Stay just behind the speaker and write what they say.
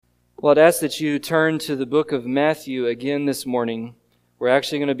Well, I'd ask that you turn to the book of Matthew again this morning. We're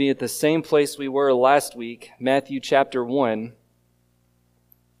actually going to be at the same place we were last week, Matthew chapter 1.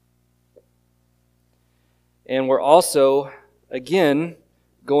 And we're also, again,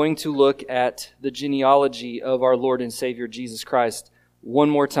 going to look at the genealogy of our Lord and Savior Jesus Christ one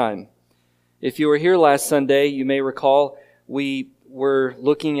more time. If you were here last Sunday, you may recall we were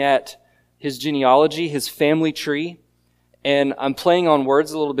looking at his genealogy, his family tree. And I'm playing on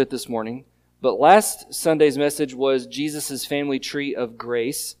words a little bit this morning, but last Sunday's message was Jesus' family tree of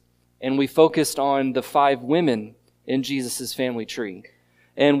grace, and we focused on the 5 women in Jesus' family tree.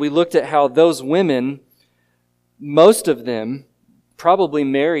 And we looked at how those women, most of them, probably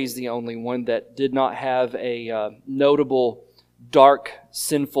Mary's the only one that did not have a notable, dark,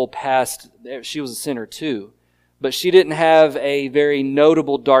 sinful past. She was a sinner too, but she didn't have a very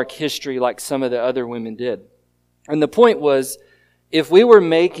notable dark history like some of the other women did. And the point was, if we were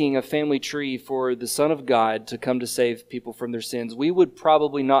making a family tree for the Son of God to come to save people from their sins, we would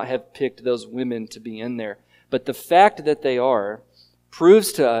probably not have picked those women to be in there. But the fact that they are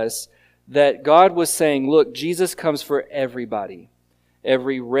proves to us that God was saying, look, Jesus comes for everybody.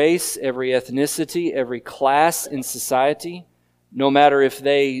 Every race, every ethnicity, every class in society, no matter if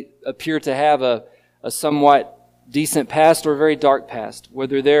they appear to have a somewhat decent past or a very dark past,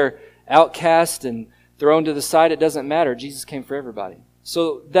 whether they're outcast and thrown to the side, it doesn't matter. Jesus came for everybody.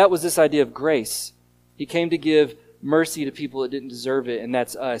 So that was this idea of grace. He came to give mercy to people that didn't deserve it, and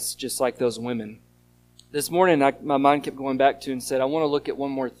that's us, just like those women. This morning, my mind kept going back to and said, I want to look at one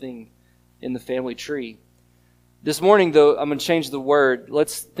more thing in the family tree. This morning, though, I'm going to change the word.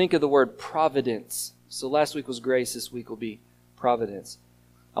 Let's think of the word providence. So last week was grace, this week will be providence.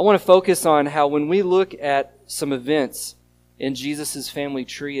 I want to focus on how when we look at some events in Jesus' family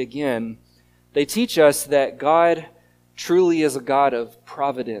tree again, they teach us that God truly is a God of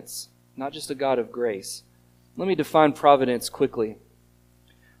providence, not just a God of grace. Let me define providence quickly.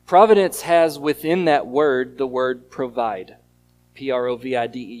 Providence has within that word the word provide.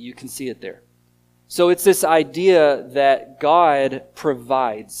 P-R-O-V-I-D-E. You can see it there. So it's this idea that God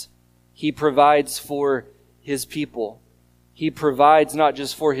provides. He provides for His people. He provides not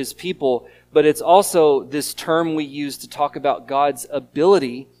just for His people, but it's also this term we use to talk about God's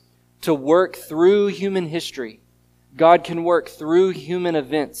ability to work through human history. God can work through human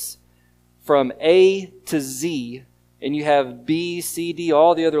events from A to Z, and you have B, C, D,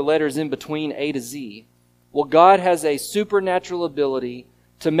 all the other letters in between A to Z. Well, God has a supernatural ability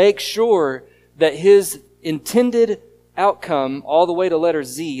to make sure that His intended outcome, all the way to letter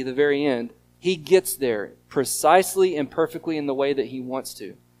Z, the very end, He gets there precisely and perfectly in the way that He wants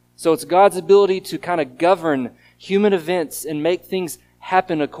to. So it's God's ability to kind of govern human events and make things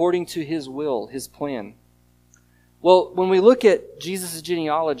happen according to His will, His plan. Well, when we look at Jesus'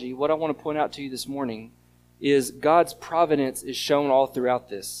 genealogy, what I want to point out to you this morning is God's providence is shown all throughout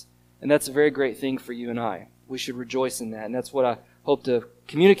this. And that's a very great thing for you and I. We should rejoice in that. And that's what I hope to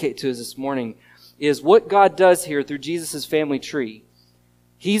communicate to us this morning, is what God does here through Jesus' family tree.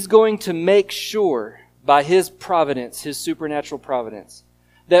 He's going to make sure by His providence, His supernatural providence,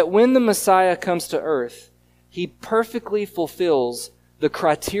 that when the Messiah comes to earth, He perfectly fulfills the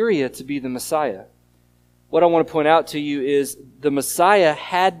criteria to be the Messiah. What I want to point out to you is the Messiah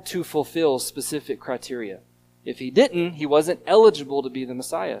had to fulfill specific criteria. If He didn't, He wasn't eligible to be the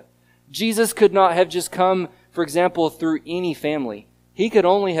Messiah. Jesus could not have just come, for example, through any family. He could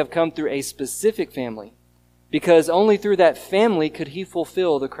only have come through a specific family, because only through that family could He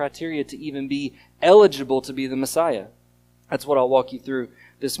fulfill the criteria to even be eligible to be the Messiah. That's what I'll walk you through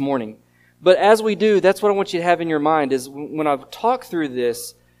this morning. But as we do, that's what I want you to have in your mind, is when I talk through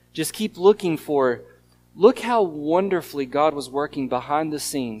this, just keep looking for, look how wonderfully God was working behind the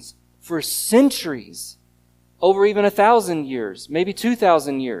scenes for centuries, over even 1,000 years, maybe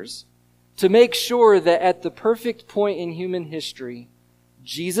 2,000 years, to make sure that at the perfect point in human history,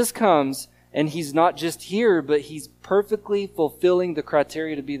 Jesus comes and He's not just here, but He's perfectly fulfilling the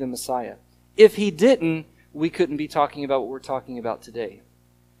criteria to be the Messiah. If He didn't, we couldn't be talking about what we're talking about today.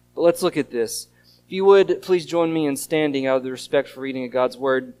 But let's look at this. If you would, please join me in standing out of the respect for reading of God's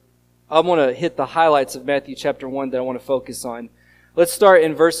Word. I want to hit the highlights of Matthew chapter 1 that I want to focus on. Let's start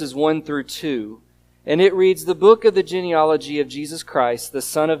in verses 1 through 2. And it reads, "The book of the genealogy of Jesus Christ, the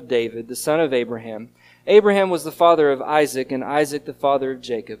son of David, the son of Abraham. Abraham was the father of Isaac, and Isaac the father of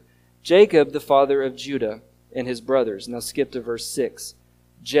Jacob. Jacob the father of Judah and his brothers." Now skip to verse 6.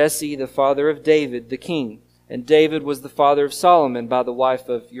 "Jesse the father of David the king. And David was the father of Solomon by the wife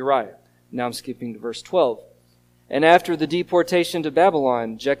of Uriah." Now I'm skipping to verse 12. "And after the deportation to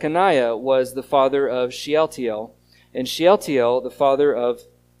Babylon, Jeconiah was the father of Shealtiel, and Shealtiel the father of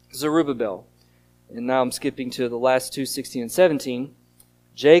Zerubbabel. And now I'm skipping to the last two, 16 and 17.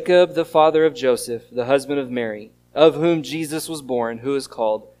 Jacob, the father of Joseph, the husband of Mary, of whom Jesus was born, who is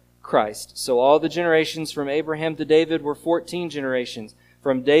called Christ. So all the generations from Abraham to David were 14 generations.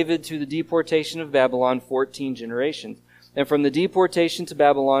 From David to the deportation of Babylon, 14 generations. And from the deportation to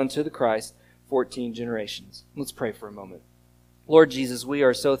Babylon to the Christ, 14 generations. Let's pray for a moment. Lord Jesus, we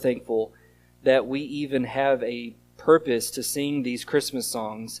are so thankful that we even have a purpose to sing these Christmas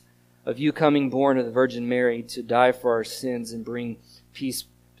songs of you coming born of the Virgin Mary to die for our sins and bring peace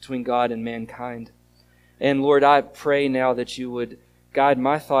between God and mankind. And Lord, I pray now that you would guide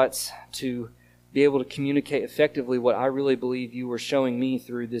my thoughts to be able to communicate effectively what I really believe you were showing me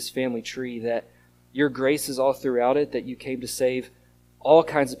through this family tree, that your grace is all throughout it, that you came to save all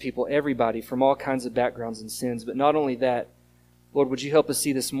kinds of people, everybody from all kinds of backgrounds and sins. But not only that, Lord, would you help us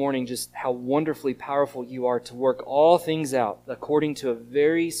see this morning just how wonderfully powerful you are to work all things out according to a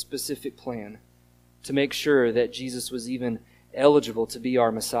very specific plan to make sure that Jesus was even eligible to be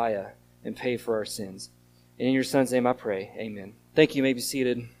our Messiah and pay for our sins. And in your Son's name I pray, amen. Thank you. You may be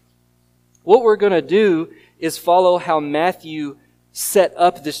seated. What we're going to do is follow how Matthew set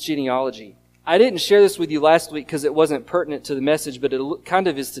up this genealogy. I didn't share this with you last week because it wasn't pertinent to the message, but it kind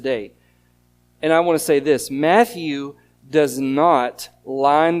of is today. And I want to say this. Matthew does not,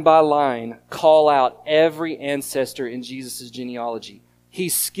 line by line, call out every ancestor in Jesus' genealogy. He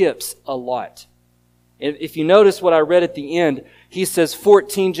skips a lot. And if you notice what I read at the end, he says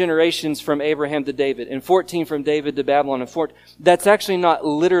 14 generations from Abraham to David, and 14 from David to Babylon, and 14. That's actually not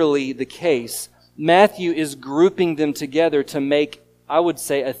literally the case. Matthew is grouping them together to make, I would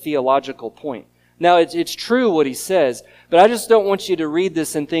say, a theological point. Now, it's true what he says, but I just don't want you to read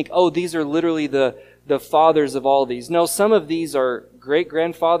this and think, oh, these are literally the fathers of all these. No, some of these are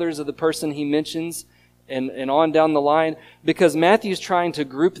great-grandfathers of the person he mentions and on down the line, because Matthew's trying to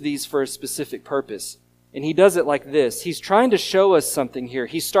group these for a specific purpose. And he does it like this. He's trying to show us something here.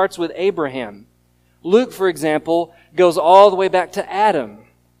 He starts with Abraham. Luke, for example, goes all the way back to Adam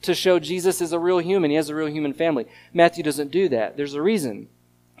to show Jesus is a real human. He has a real human family. Matthew doesn't do that. There's a reason.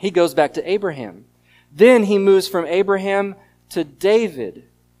 He goes back to Abraham. Then he moves from Abraham to David.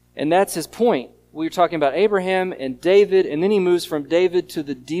 And that's his point. We were talking about Abraham and David, and then he moves from David to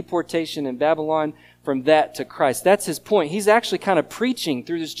the deportation in Babylon, from that to Christ. That's his point. He's actually kind of preaching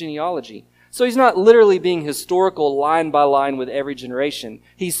through this genealogy. So he's not literally being historical line by line with every generation.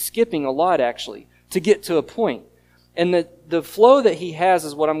 He's skipping a lot, actually, to get to a point. And the flow that he has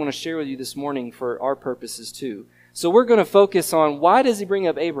is what I'm going to share with you this morning for our purposes too. So we're going to focus on, why does he bring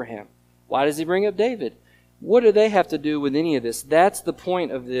up Abraham? Why does he bring up David? What do they have to do with any of this? That's the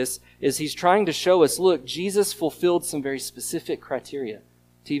point of this, is he's trying to show us, look, Jesus fulfilled some very specific criteria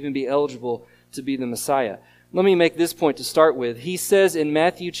to even be eligible to be the Messiah. Let me make this point to start with. He says in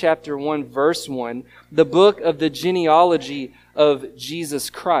Matthew chapter 1, verse 1, the book of the genealogy of Jesus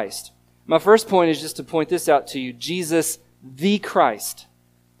Christ. My first point is just to point this out to you. Jesus, the Christ.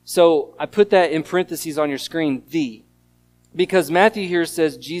 So I put that in parentheses on your screen, the. Because Matthew here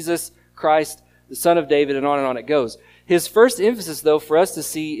says Jesus Christ, the son of David, and on it goes. His first emphasis, though, for us to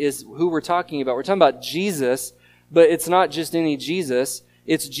see is who we're talking about. We're talking about Jesus, but it's not just any Jesus.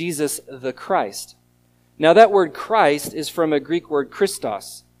 It's Jesus the Christ. Now, that word Christ is from a Greek word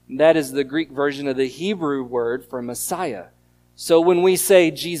Christos. That is the Greek version of the Hebrew word for Messiah. So when we say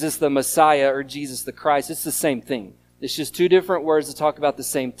Jesus the Messiah or Jesus the Christ, it's the same thing. It's just two different words to talk about the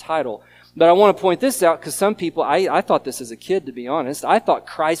same title. But I want to point this out because some people, I thought this as a kid, to be honest. I thought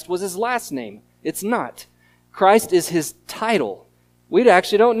Christ was his last name. It's not. Christ is his title. We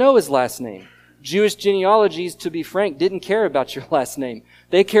actually don't know his last name. Jewish genealogies, to be frank, didn't care about your last name.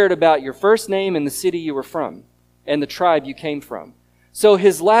 They cared about your first name and the city you were from and the tribe you came from. So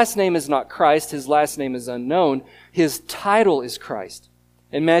his last name is not Christ. His last name is unknown. His title is Christ.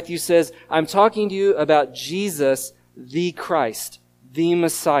 And Matthew says, I'm talking to you about Jesus, the Christ, the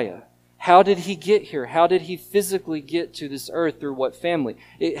Messiah. How did he get here? How did he physically get to this earth? Through what family?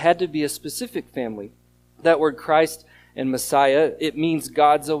 It had to be a specific family. That word Christ and Messiah, it means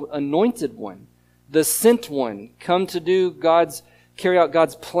God's anointed one, the sent one, come to carry out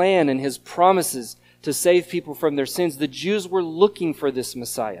God's plan and his promises to save people from their sins. The Jews were looking for this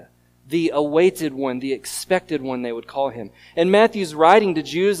Messiah, the awaited one, the expected one, they would call him. And Matthew's writing to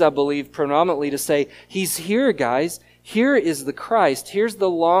Jews, I believe, predominantly to say, he's here, guys. Here is the Christ. Here's the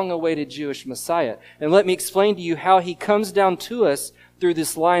long-awaited Jewish Messiah. And let me explain to you how he comes down to us through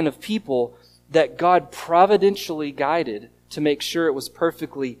this line of people that God providentially guided to make sure it was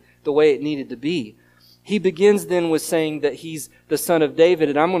perfectly the way it needed to be. He begins then with saying that he's the son of David,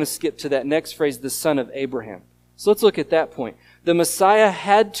 and I'm going to skip to that next phrase, the son of Abraham. So let's look at that point. The Messiah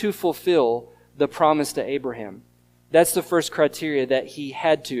had to fulfill the promise to Abraham. That's the first criteria, that he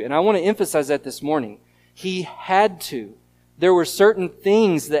had to. And I want to emphasize that this morning. He had to. There were certain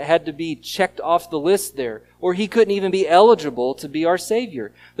things that had to be checked off the list there, or he couldn't even be eligible to be our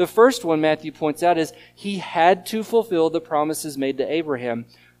Savior. The first one Matthew points out is he had to fulfill the promises made to Abraham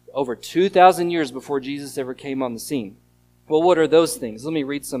over 2,000 years before Jesus ever came on the scene. Well, what are those things? Let me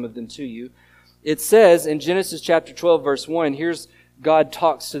read some of them to you. It says in Genesis chapter 12, verse 1, here's God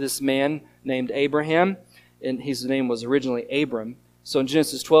talks to this man named Abraham, and his name was originally Abram. So in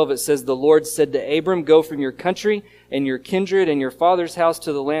Genesis 12 it says, "The Lord said to Abram, go from your country and your kindred and your father's house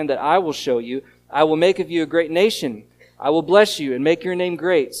to the land that I will show you. I will make of you a great nation. I will bless you and make your name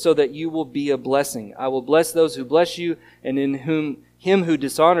great, so that you will be a blessing. I will bless those who bless you, and in him who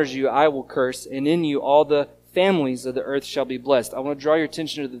dishonors you I will curse, and in you all the families of the earth shall be blessed." I want to draw your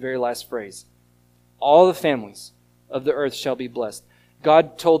attention to the very last phrase. All the families of the earth shall be blessed.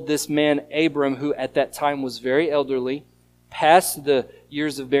 God told this man, Abram, who at that time was very elderly, past the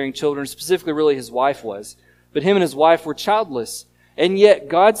years of bearing children, specifically really his wife was, but him and his wife were childless. And yet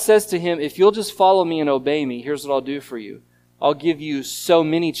God says to him, if you'll just follow me and obey me, here's what I'll do for you. I'll give you so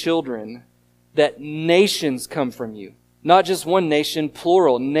many children that nations come from you. Not just one nation,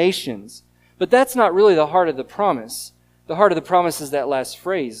 plural, nations. But that's not really the heart of the promise. The heart of the promise is that last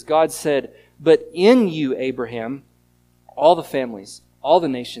phrase. God said, but in you, Abraham, all the families, all the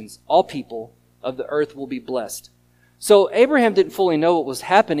nations, all people of the earth will be blessed. So Abraham didn't fully know what was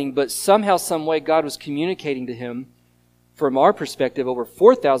happening, but somehow, some way, God was communicating to him, from our perspective, over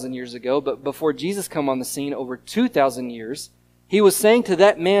 4,000 years ago, but before Jesus came on the scene, over 2,000 years. He was saying to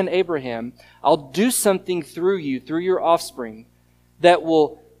that man, Abraham, I'll do something through you, through your offspring, that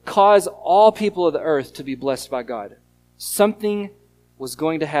will cause all people of the earth to be blessed by God. Something was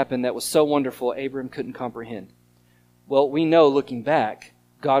going to happen that was so wonderful, Abraham couldn't comprehend. Well, we know, looking back,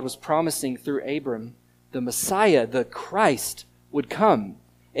 God was promising through Abram, the Messiah, the Christ, would come.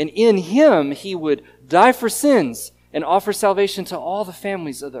 And in him, he would die for sins and offer salvation to all the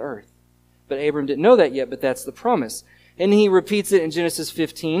families of the earth. But Abram didn't know that yet, but that's the promise. And he repeats it in Genesis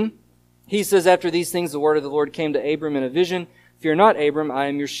 15. He says, after these things, the word of the Lord came to Abram in a vision. Fear not, Abram, I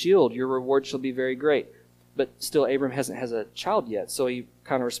am your shield. Your reward shall be very great. But still, Abram has a child yet. So he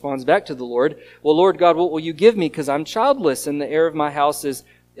kind of responds back to the Lord. Well, Lord God, what will you give me? Because I'm childless, and the heir of my house is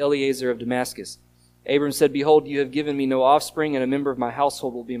Eliezer of Damascus. Abram said, behold, you have given me no offspring, and a member of my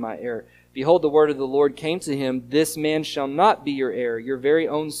household will be my heir. Behold, the word of the Lord came to him, this man shall not be your heir. Your very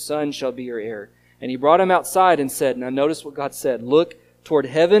own son shall be your heir. And he brought him outside and said, now notice what God said, look toward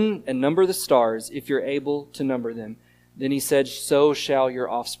heaven and number the stars, if you're able to number them. Then he said, so shall your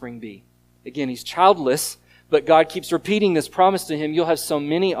offspring be. Again, he's childless, but God keeps repeating this promise to him. You'll have so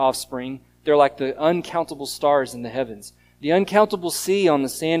many offspring. They're like the uncountable stars in the heavens. The uncountable sea on the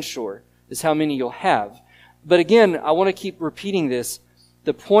sand shore is how many you'll have. But again, I want to keep repeating this.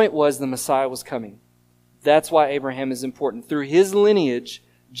 The point was the Messiah was coming. That's why Abraham is important. Through his lineage,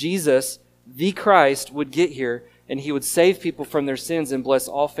 Jesus, the Christ, would get here, and he would save people from their sins and bless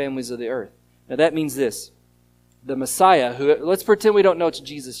all families of the earth. Now that means this. The Messiah, let's pretend we don't know it's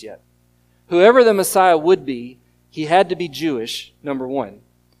Jesus yet. Whoever the Messiah would be, he had to be Jewish, number one.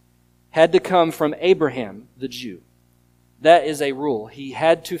 Had to come from Abraham, the Jew. That is a rule. He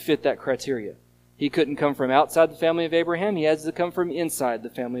had to fit that criteria. He couldn't come from outside the family of Abraham. He has to come from inside the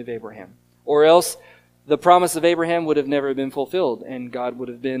family of Abraham. Or else the promise of Abraham would have never been fulfilled, and God would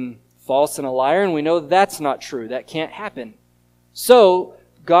have been false and a liar, and we know that's not true. That can't happen. So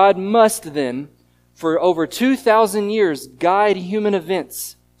God must then, for over 2,000 years, guide human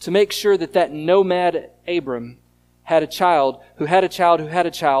events to make sure that that nomad Abram had a child, who had a child, who had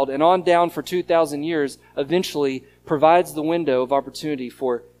a child, and on down for 2,000 years, eventually provides the window of opportunity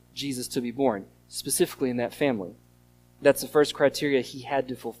for Jesus to be born, specifically in that family. That's the first criteria he had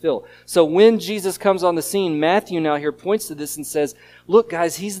to fulfill. So when Jesus comes on the scene, Matthew now here points to this and says, look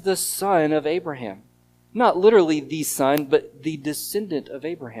guys, he's the son of Abraham. Not literally the son, but the descendant of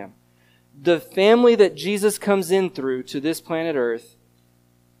Abraham. The family that Jesus comes in through to this planet Earth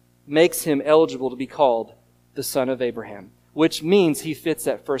makes him eligible to be called the son of Abraham, which means he fits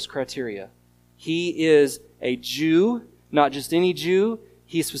that first criteria. He is a Jew, not just any Jew.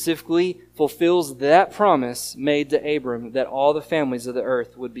 He specifically fulfills that promise made to Abram that all the families of the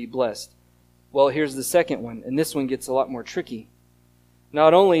earth would be blessed. Well, here's the second one, and this one gets a lot more tricky.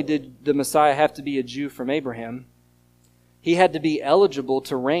 Not only did the Messiah have to be a Jew from Abraham, he had to be eligible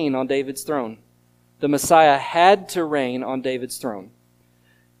to reign on David's throne. The Messiah had to reign on David's throne.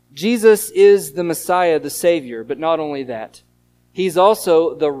 Jesus is the Messiah, the Savior, but not only that. He's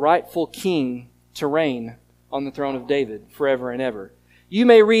also the rightful king to reign on the throne of David forever and ever. You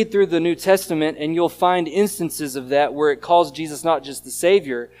may read through the New Testament and you'll find instances of that where it calls Jesus not just the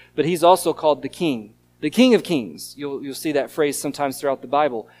Savior, but He's also called the King of Kings. You'll see that phrase sometimes throughout the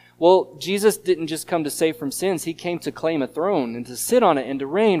Bible. Well, Jesus didn't just come to save from sins. He came to claim a throne and to sit on it and to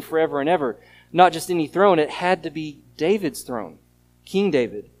reign forever and ever. Not just any throne, it had to be David's throne, King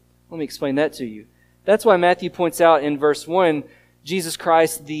David. Let me explain that to you. That's why Matthew points out in verse 1, Jesus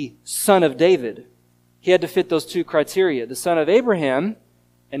Christ, the Son of David. He had to fit those two criteria, the son of Abraham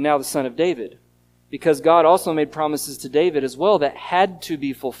and now the son of David. Because God also made promises to David as well that had to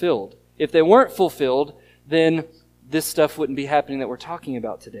be fulfilled. If they weren't fulfilled, then this stuff wouldn't be happening that we're talking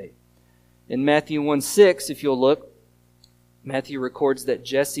about today. In Matthew 1:6, if you'll look, Matthew records that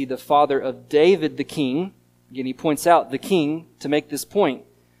Jesse, the father of David the king, again he points out the king to make this point,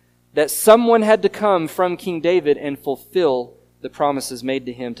 that someone had to come from King David and fulfill the promises made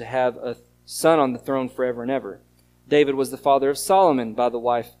to him to have a son on the throne forever and ever. David was the father of Solomon by the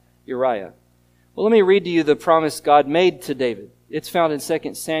wife Uriah. Well, let me read to you the promise God made to David. It's found in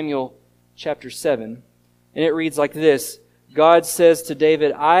 2 Samuel chapter 7, and it reads like this. God says to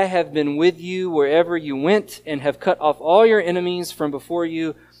David, I have been with you wherever you went and have cut off all your enemies from before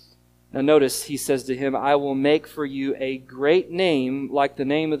you. Now notice, he says to him, I will make for you a great name like the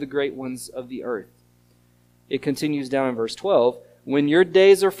name of the great ones of the earth. It continues down in verse 12. When your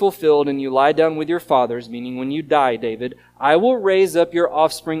days are fulfilled and you lie down with your fathers, meaning when you die, David, I will raise up your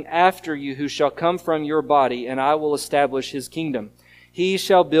offspring after you who shall come from your body, and I will establish his kingdom. He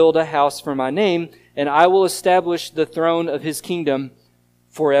shall build a house for my name, and I will establish the throne of his kingdom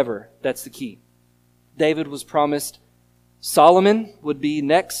forever. That's the key. David was promised Solomon would be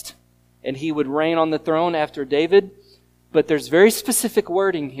next, and he would reign on the throne after David. But there's very specific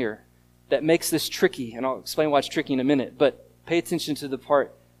wording here that makes this tricky, and I'll explain why it's tricky in a minute, but pay attention to the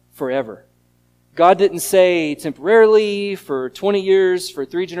part forever. God didn't say temporarily, for 20 years, for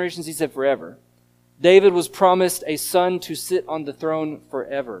 3 generations. He said forever. David was promised a son to sit on the throne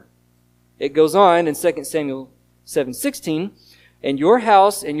forever. It goes on in 2 Samuel 7:16, and your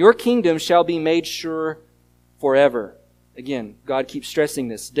house and your kingdom shall be made sure forever. Again, God keeps stressing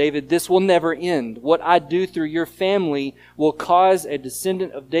this. David, this will never end. What I do through your family will cause a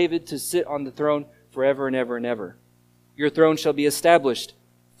descendant of David to sit on the throne forever and ever and ever. Your throne shall be established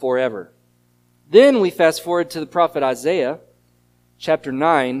forever. Then we fast forward to the prophet Isaiah, chapter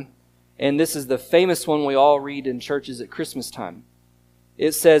 9, and this is the famous one we all read in churches at Christmas time.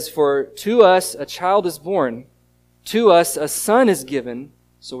 It says, for to us a child is born, to us a son is given.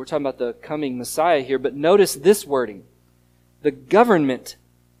 So we're talking about the coming Messiah here, but notice this wording. The government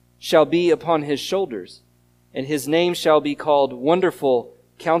shall be upon his shoulders, and his name shall be called Wonderful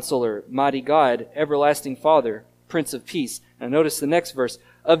Counselor, Mighty God, Everlasting Father, Prince of Peace. Now notice the next verse,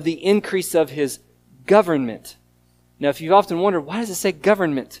 of the increase of his government. Now if you've often wondered, why does it say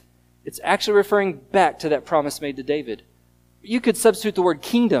government? It's actually referring back to that promise made to David. You could substitute the word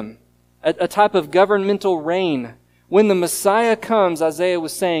kingdom, a type of governmental reign. When the Messiah comes, Isaiah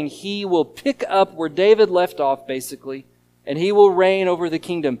was saying, he will pick up where David left off, basically, and he will reign over the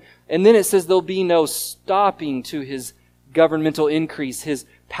kingdom. And then it says there'll be no stopping to his governmental increase, his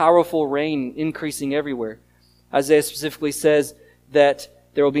powerful reign increasing everywhere. Isaiah specifically says that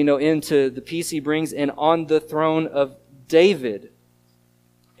there will be no end to the peace he brings, and on the throne of David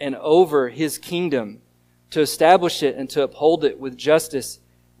and over his kingdom, to establish it and to uphold it with justice,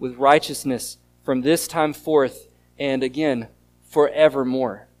 with righteousness from this time forth and again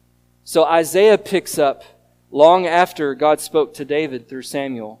forevermore. So Isaiah picks up long after God spoke to David through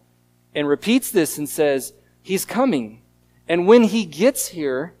Samuel and repeats this and says, he's coming. And when he gets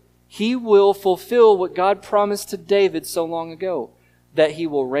here, he will fulfill what God promised to David so long ago, that he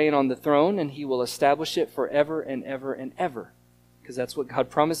will reign on the throne and he will establish it forever and ever and ever. Because that's what God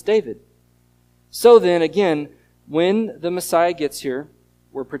promised David. So then, again, when the Messiah gets here,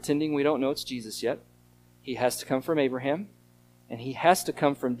 we're pretending we don't know it's Jesus yet. He has to come from Abraham, and he has to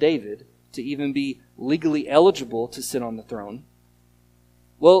come from David to even be legally eligible to sit on the throne.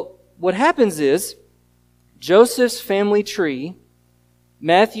 Well, what happens is, Joseph's family tree,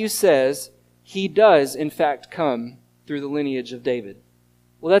 Matthew says, he does in fact come through the lineage of David.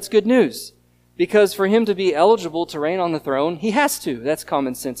 Well, that's good news, because for him to be eligible to reign on the throne, he has to. That's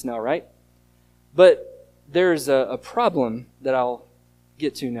common sense now, right? But there's a problem that I'll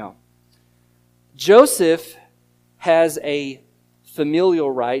get to now. Joseph has a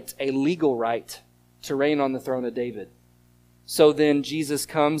familial right, a legal right to reign on the throne of David. So then Jesus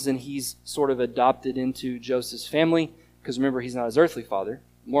comes and he's sort of adopted into Joseph's family, because remember, he's not his earthly father.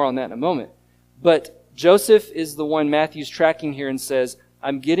 More on that in a moment. But Joseph is the one Matthew's tracking here and says,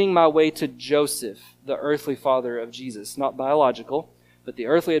 I'm getting my way to Joseph, the earthly father of Jesus. Not biological, but the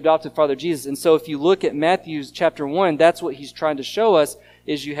earthly adopted father of Jesus. And so if you look at Matthew chapter 1, that's what he's trying to show us,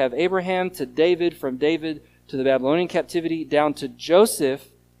 is you have Abraham to David, from David to the Babylonian captivity, down to Joseph,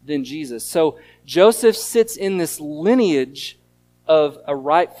 then Jesus. So Joseph sits in this lineage of a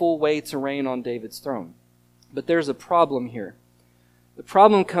rightful way to reign on David's throne. But there's a problem here. The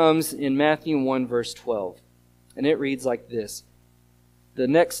problem comes in Matthew 1, verse 12. And it reads like this. The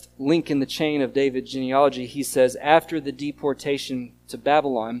next link in the chain of David's genealogy, he says, after the deportation to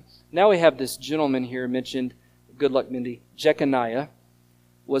Babylon, now we have this gentleman here mentioned, good luck, Mindy, Jeconiah,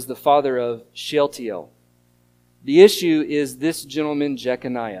 was the father of Shealtiel. The issue is this gentleman,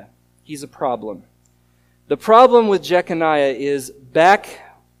 Jeconiah. He's a problem. The problem with Jeconiah is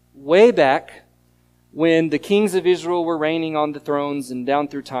way back, when the kings of Israel were reigning on the thrones and down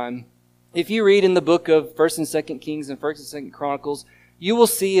through time. If you read in the book of 1st and 2nd Kings and 1st and 2nd Chronicles, you will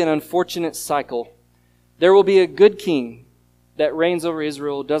see an unfortunate cycle. There will be a good king that reigns over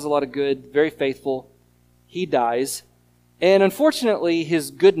Israel, does a lot of good, very faithful. He dies. And unfortunately,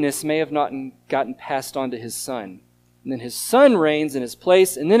 his goodness may have not gotten passed on to his son. And then his son reigns in his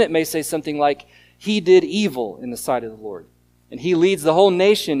place, and then it may say something like, he did evil in the sight of the Lord. And he leads the whole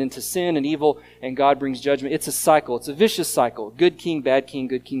nation into sin and evil, and God brings judgment. It's a cycle. It's a vicious cycle. Good king, bad king,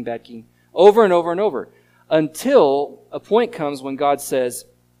 good king, bad king. Over and over and over. Until a point comes when God says,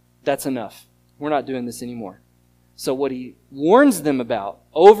 that's enough. We're not doing this anymore. So what he warns them about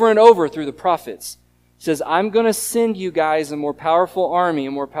over and over through the prophets, he says, I'm going to send you guys a more powerful army,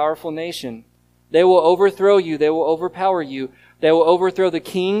 a more powerful nation. They will overthrow you. They will overpower you. They will overthrow the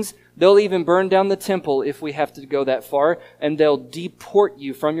kings. They'll even burn down the temple if we have to go that far, and they'll deport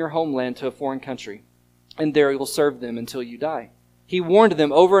you from your homeland to a foreign country. And there you'll serve them until you die. He warned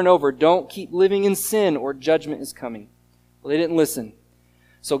them over and over, don't keep living in sin or judgment is coming. Well, they didn't listen.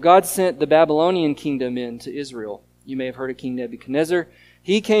 So God sent the Babylonian kingdom into Israel. You may have heard of King Nebuchadnezzar.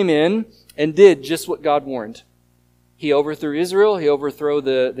 He came in and did just what God warned. He overthrew Israel. He overthrew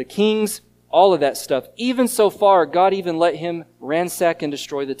the kings. All of that stuff. Even so far, God even let him ransack and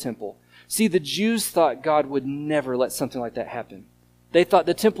destroy the temple. See, the Jews thought God would never let something like that happen. They thought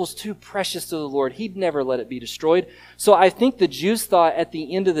the temple's too precious to the Lord. He'd never let it be destroyed. So I think the Jews thought at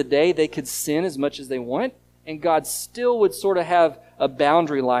the end of the day they could sin as much as they want, and God still would sort of have a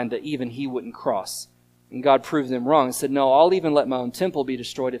boundary line that even he wouldn't cross. And God proved them wrong and said, no, I'll even let my own temple be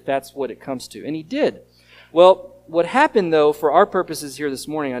destroyed if that's what it comes to. And he did. Well, what happened, though, for our purposes here this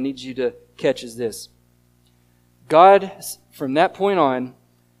morning, I need you to catch is this. God, from that point on,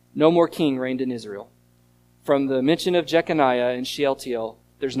 no more king reigned in Israel. From the mention of Jeconiah and Shealtiel,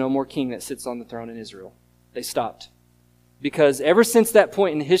 there's no more king that sits on the throne in Israel. They stopped. Because ever since that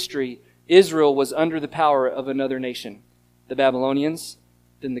point in history, Israel was under the power of another nation. The Babylonians,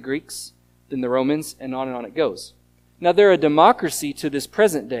 then the Greeks, then the Romans, and on it goes. Now, they're a democracy to this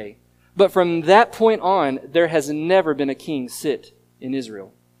present day. But from that point on, there has never been a king sit in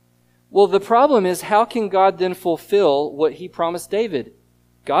Israel. Well, the problem is, how can God then fulfill what he promised David?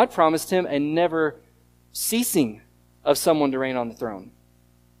 God promised him a never ceasing of someone to reign on the throne.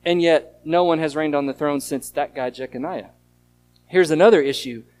 And yet, no one has reigned on the throne since that guy Jeconiah. Here's another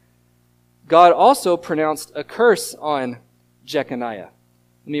issue. God also pronounced a curse on Jeconiah.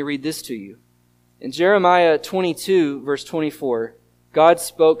 Let me read this to you. In Jeremiah 22, verse 24, God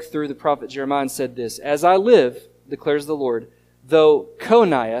spoke through the prophet Jeremiah and said this, as I live, declares the Lord, though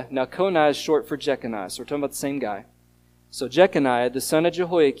Coniah, now Coniah is short for Jeconiah, so we're talking about the same guy. So Jeconiah, the son of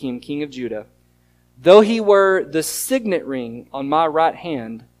Jehoiakim, king of Judah, though he were the signet ring on my right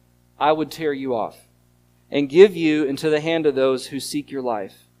hand, I would tear you off and give you into the hand of those who seek your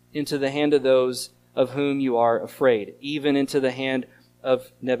life, into the hand of those of whom you are afraid, even into the hand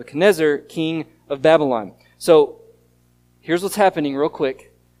of Nebuchadnezzar, king of Babylon. So here's what's happening real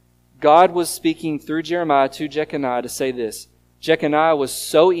quick. God was speaking through Jeremiah to Jeconiah to say this. Jeconiah was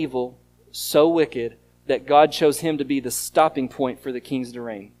so evil, so wicked, that God chose him to be the stopping point for the kings to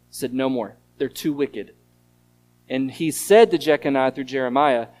reign. He said, no more. They're too wicked. And he said to Jeconiah through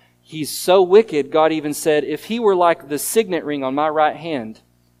Jeremiah, he's so wicked, God even said, if he were like the signet ring on my right hand,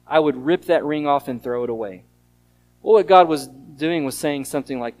 I would rip that ring off and throw it away. Well, what God was doing was saying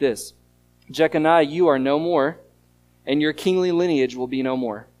something like this. Jeconiah, you are no more, and your kingly lineage will be no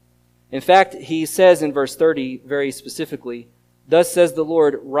more. In fact, he says in verse 30 very specifically, thus says the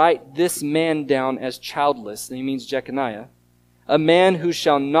Lord, write this man down as childless, and he means Jeconiah, a man who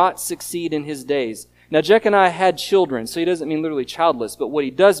shall not succeed in his days. Now, Jeconiah had children, so he doesn't mean literally childless, but what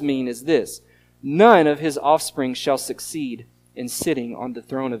he does mean is this. None of his offspring shall succeed in sitting on the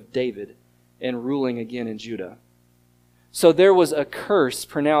throne of David and ruling again in Judah. So there was a curse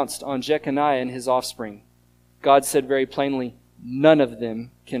pronounced on Jeconiah and his offspring. God said very plainly, none of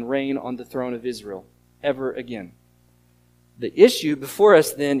them can reign on the throne of Israel ever again. The issue before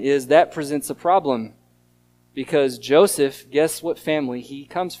us then is that presents a problem, because Joseph, guess what family he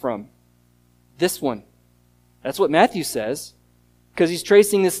comes from? This one. That's what Matthew says, because he's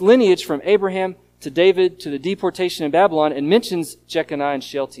tracing this lineage from Abraham to David to the deportation in Babylon and mentions Jeconiah and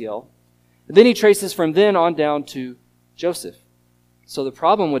Shealtiel. And then he traces from then on down to Joseph. So the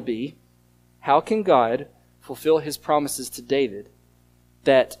problem would be, how can God fulfill his promises to David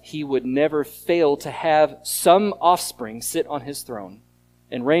that he would never fail to have some offspring sit on his throne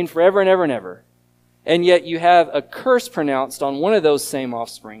and reign forever and ever and ever? And yet you have a curse pronounced on one of those same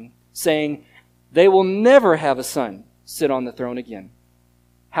offspring, saying they will never have a son sit on the throne again.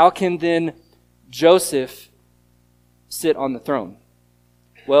 How can then Joseph sit on the throne?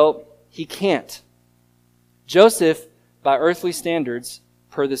 Well, he can't. Joseph, by earthly standards,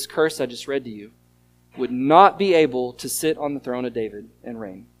 per this curse I just read to you, would not be able to sit on the throne of David and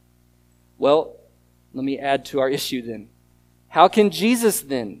reign. Well, let me add to our issue then. How can Jesus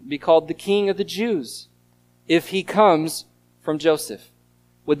then be called the King of the Jews if he comes from Joseph?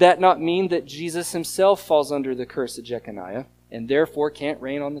 Would that not mean that Jesus himself falls under the curse of Jeconiah and therefore can't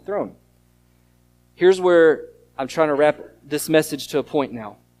reign on the throne? Here's where I'm trying to wrap this message to a point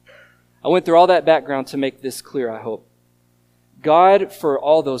now. I went through all that background to make this clear, I hope. God, for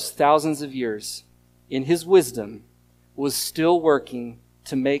all those thousands of years, in his wisdom, was still working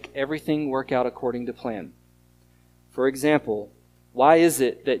to make everything work out according to plan. For example, why is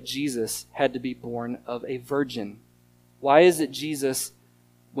it that Jesus had to be born of a virgin? Why is it Jesus,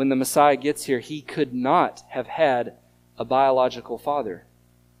 when the Messiah gets here, he could not have had a biological father?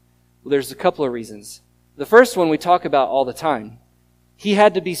 Well, there's a couple of reasons. The first one we talk about all the time. He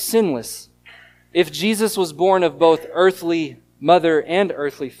had to be sinless. If Jesus was born of both earthly mother and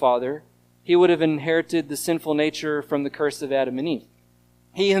earthly father, he would have inherited the sinful nature from the curse of Adam and Eve.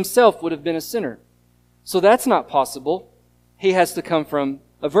 He himself would have been a sinner. So that's not possible. He has to come from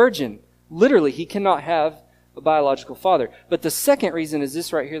a virgin. Literally, he cannot have a biological father. But the second reason is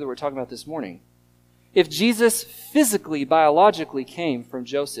this right here that we're talking about this morning. If Jesus physically, biologically came from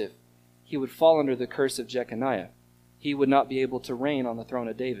Joseph, he would fall under the curse of Jeconiah. He would not be able to reign on the throne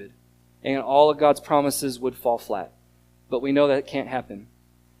of David. And all of God's promises would fall flat. But we know that can't happen.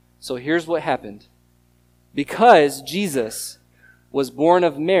 So here's what happened. Because Jesus was born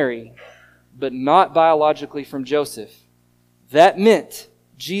of Mary, but not biologically from Joseph, that meant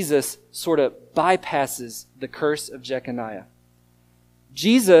Jesus sort of bypasses the curse of Jeconiah.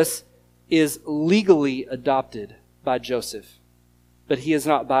 Jesus is legally adopted by Joseph, but he is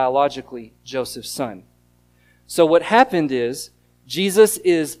not biologically Joseph's son. So what happened is, Jesus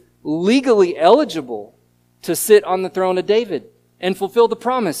is legally eligible to sit on the throne of David and fulfill the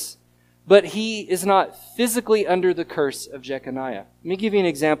promise, but he is not physically under the curse of Jeconiah. Let me give you an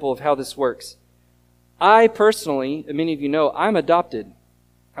example of how this works. I personally, and many of you know, I'm adopted.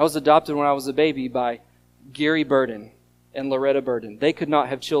 I was adopted when I was a baby by Gary Burden and Loretta Burden. They could not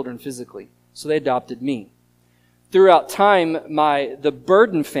have children physically, so they adopted me. Throughout time, the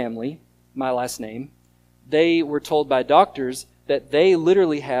Burden family, my last name, they were told by doctors that they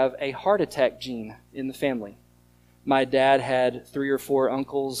literally have a heart attack gene in the family. My dad had 3 or 4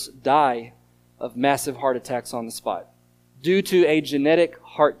 uncles die of massive heart attacks on the spot due to a genetic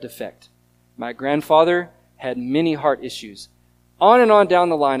heart defect. My grandfather had many heart issues. On and on down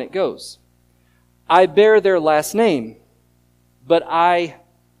the line it goes. I bear their last name, but I,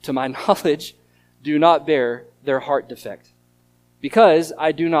 to my knowledge, do not bear their heart defect because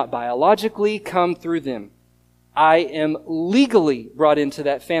I do not biologically come through them. I am legally brought into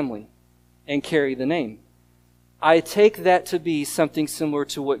that family and carry the name. I take that to be something similar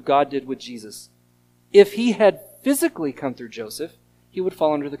to what God did with Jesus. If he had physically come through Joseph, he would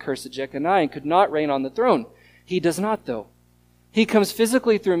fall under the curse of Jeconiah and could not reign on the throne. He does not, though. He comes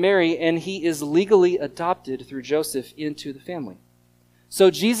physically through Mary, and he is legally adopted through Joseph into the family. So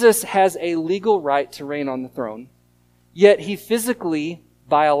Jesus has a legal right to reign on the throne, yet he physically,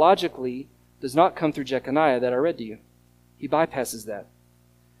 biologically, does not come through Jeconiah that I read to you. He bypasses that.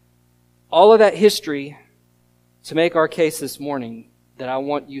 All of that history to make our case this morning that I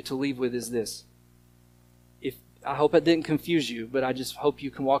want you to leave with is this. I hope it didn't confuse you, but I just hope you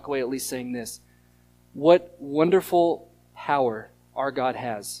can walk away at least saying this. What wonderful power our God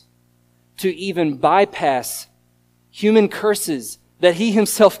has to even bypass human curses that he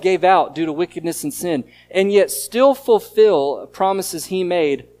himself gave out due to wickedness and sin, and yet still fulfill promises he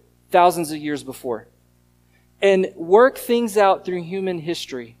made thousands of years before, and work things out through human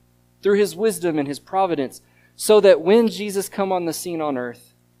history, through his wisdom and his providence, so that when Jesus come on the scene on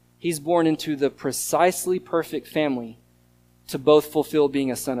earth, he's born into the precisely perfect family to both fulfill being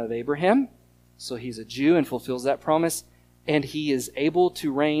a son of Abraham, so he's a Jew and fulfills that promise, and he is able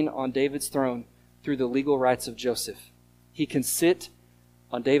to reign on David's throne through the legal rights of Joseph. He can sit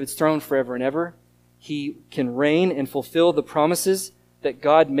on David's throne forever and ever. He can reign and fulfill the promises that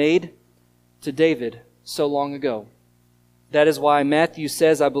God made to David so long ago. That is why Matthew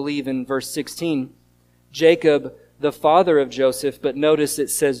says, I believe in verse 16, Jacob, the father of Joseph, but notice it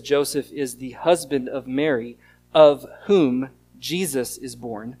says Joseph is the husband of Mary, of whom Jesus is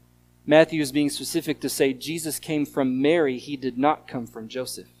born. Matthew is being specific to say Jesus came from Mary. He did not come from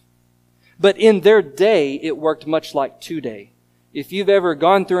Joseph. But in their day, it worked much like today. If you've ever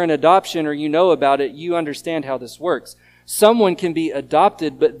gone through an adoption or you know about it, you understand how this works. Someone can be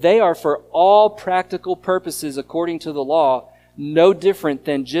adopted, but they are for all practical purposes, according to the law, no different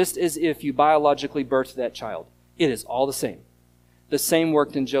than just as if you biologically birthed that child. It is all the same. The same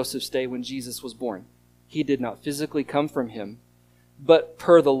worked in Joseph's day when Jesus was born. He did not physically come from him, but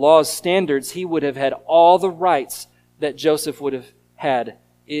per the law's standards, he would have had all the rights that Joseph would have had,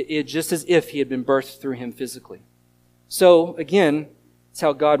 it just as if he had been birthed through him physically. So, again, it's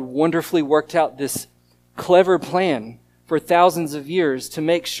how God wonderfully worked out this clever plan for thousands of years to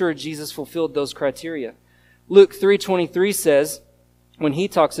make sure Jesus fulfilled those criteria. Luke 3:23 says, when he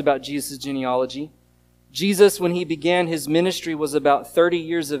talks about Jesus' genealogy, Jesus, when he began his ministry, was about 30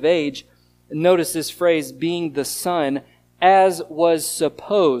 years of age. Notice this phrase, being the son, as was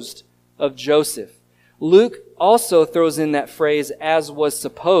supposed, of Joseph. Luke also throws in that phrase, as was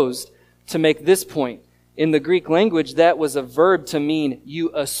supposed, to make this point. In the Greek language, that was a verb to mean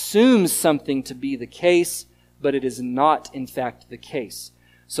you assume something to be the case, but it is not, in fact, the case.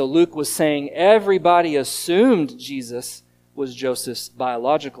 So Luke was saying everybody assumed Jesus was Joseph's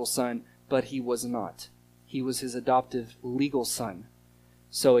biological son, but he was not. He was his adoptive legal son.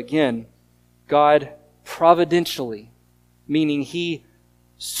 So again, God providentially, meaning he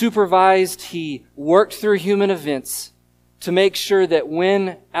supervised, he worked through human events to make sure that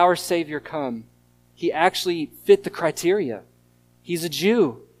when our Savior come, he actually fit the criteria. He's a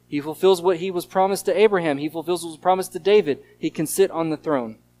Jew. He fulfills what he was promised to Abraham. He fulfills what was promised to David. He can sit on the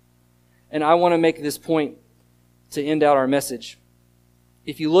throne. And I want to make this point to end out our message.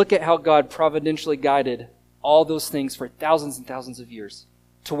 If you look at how God providentially guided all those things for thousands and thousands of years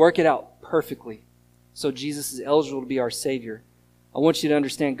to work it out perfectly, so Jesus is eligible to be our Savior, I want you to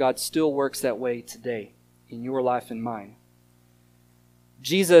understand God still works that way today in your life and mine.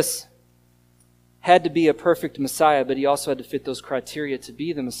 Jesus had to be a perfect Messiah, but he also had to fit those criteria to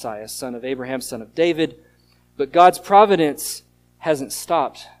be the Messiah, son of Abraham, son of David. But God's providence hasn't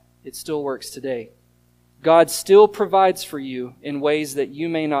stopped. It still works today. God still provides for you in ways that you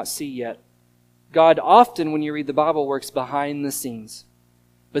may not see yet. God often, when you read the Bible, works behind the scenes.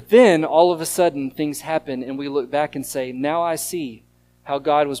 But then, all of a sudden, things happen and we look back and say, now I see how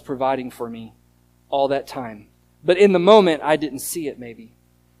God was providing for me all that time. But in the moment, I didn't see it maybe.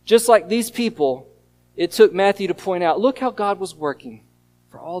 Just like these people, it took Matthew to point out, look how God was working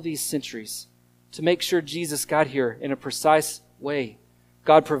for all these centuries to make sure Jesus got here in a precise way.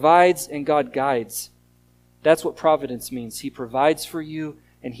 God provides and God guides. That's what providence means. He provides for you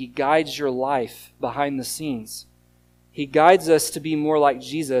and he guides your life behind the scenes. He guides us to be more like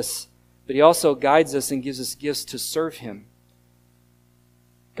Jesus, but he also guides us and gives us gifts to serve him.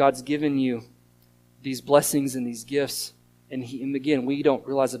 God's given you these blessings and these gifts, and again, we don't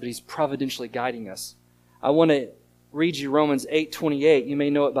realize it, but he's providentially guiding us. I want to read you Romans 8:28. You may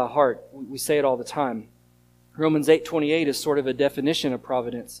know it by heart. We say it all the time. Romans 8:28 is sort of a definition of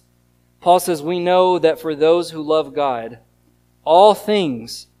providence. Paul says, we know that for those who love God, all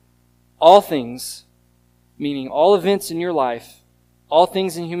things, meaning all events in your life, all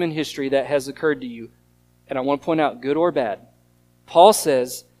things in human history that has occurred to you, and I want to point out good or bad, Paul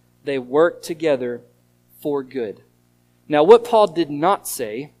says they work together for good. Now, what Paul did not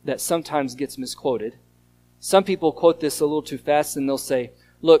say, that sometimes gets misquoted, some people quote this a little too fast and they'll say,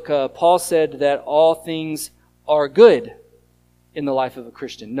 look, Paul said that all things are good in the life of a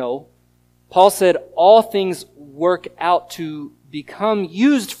Christian. No. Paul said all things work out to become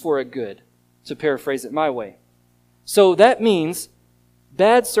used for a good, to paraphrase it my way. So that means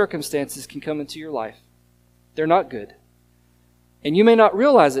bad circumstances can come into your life. They're not good. And you may not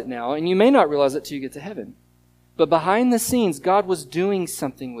realize it now, and you may not realize it till you get to heaven. But behind the scenes, God was doing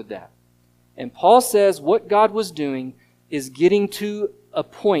something with that. And Paul says what God was doing is getting to a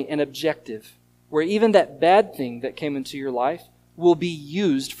point, an objective, where even that bad thing that came into your life will be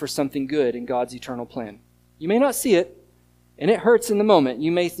used for something good in God's eternal plan. You may not see it, And it hurts in the moment.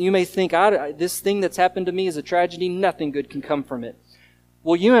 You may think, this thing that's happened to me is a tragedy. Nothing good can come from it.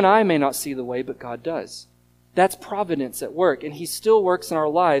 Well, you and I may not see the way, but God does. That's providence at work. And He still works in our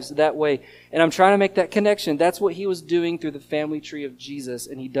lives that way. And I'm trying to make that connection. That's what He was doing through the family tree of Jesus.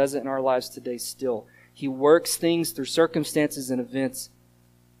 And He does it in our lives today still. He works things through circumstances and events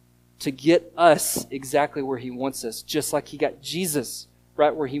to get us exactly where He wants us. Just like He got Jesus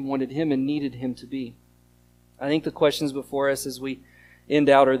right where He wanted Him and needed Him to be. I think the questions before us as we end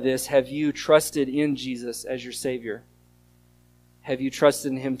out are this. Have you trusted in Jesus as your Savior? Have you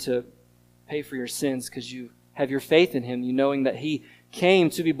trusted in Him to pay for your sins because you have your faith in Him, you knowing that He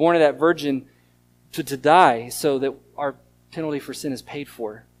came to be born of that virgin to die so that our penalty for sin is paid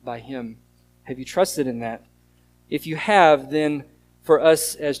for by Him? Have you trusted in that? If you have, then for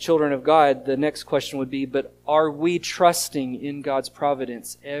us as children of God, the next question would be, but are we trusting in God's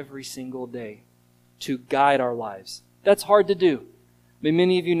providence every single day to guide our lives? That's hard to do. I mean,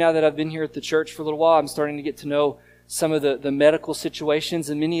 many of you, now that I've been here at the church for a little while, I'm starting to get to know some of the medical situations,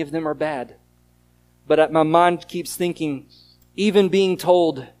 and many of them are bad. But my mind keeps thinking, even being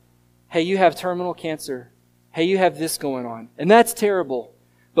told, hey, you have terminal cancer. Hey, you have this going on. And that's terrible.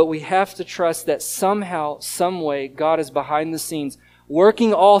 But we have to trust that somehow, some way, God is behind the scenes,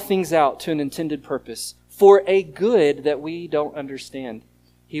 working all things out to an intended purpose for a good that we don't understand.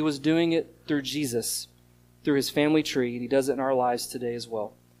 He was doing it through Jesus, through His family tree, and He does it in our lives today as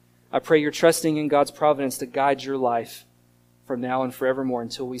well. I pray you're trusting in God's providence to guide your life from now and forevermore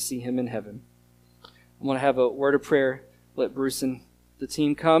until we see Him in heaven. I'm going to have a word of prayer. Let Bruce and the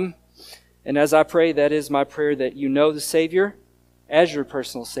team come. And as I pray, that is my prayer, that you know the Savior as your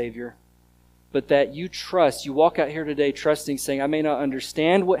personal Savior, but that you trust, you walk out here today trusting, saying, I may not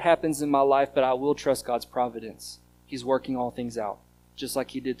understand what happens in my life, but I will trust God's providence. He's working all things out, just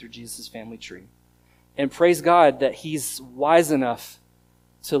like He did through Jesus' family tree. And praise God that He's wise enough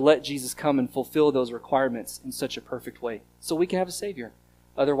to let Jesus come and fulfill those requirements in such a perfect way, so we can have a Savior.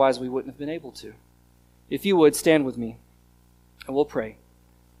 Otherwise, we wouldn't have been able to. If you would, stand with me, and we'll pray.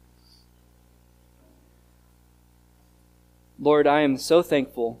 Lord, I am so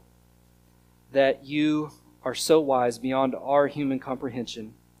thankful that You are so wise beyond our human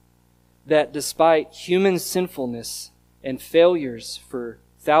comprehension, that despite human sinfulness and failures for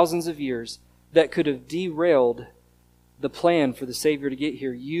thousands of years that could have derailed the plan for the Savior to get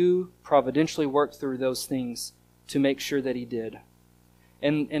here, You providentially worked through those things to make sure that He did.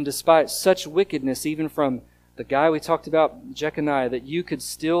 And despite such wickedness, even from the guy we talked about, Jeconiah, that You could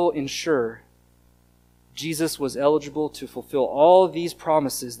still ensure Jesus was eligible to fulfill all of these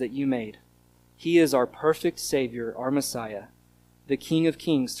promises that You made. He is our perfect Savior, our Messiah, the King of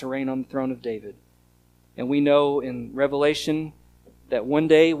Kings to reign on the throne of David. And we know in Revelation that one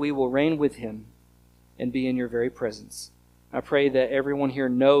day we will reign with Him and be in Your very presence. I pray that everyone here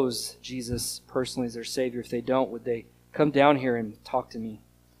knows Jesus personally as their Savior. If they don't, would they come down here and talk to me?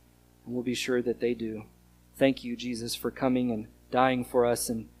 And we'll be sure that they do. Thank You, Jesus, for coming and dying for us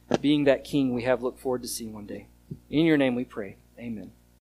and being that King we have looked forward to seeing one day. In Your name we pray. Amen.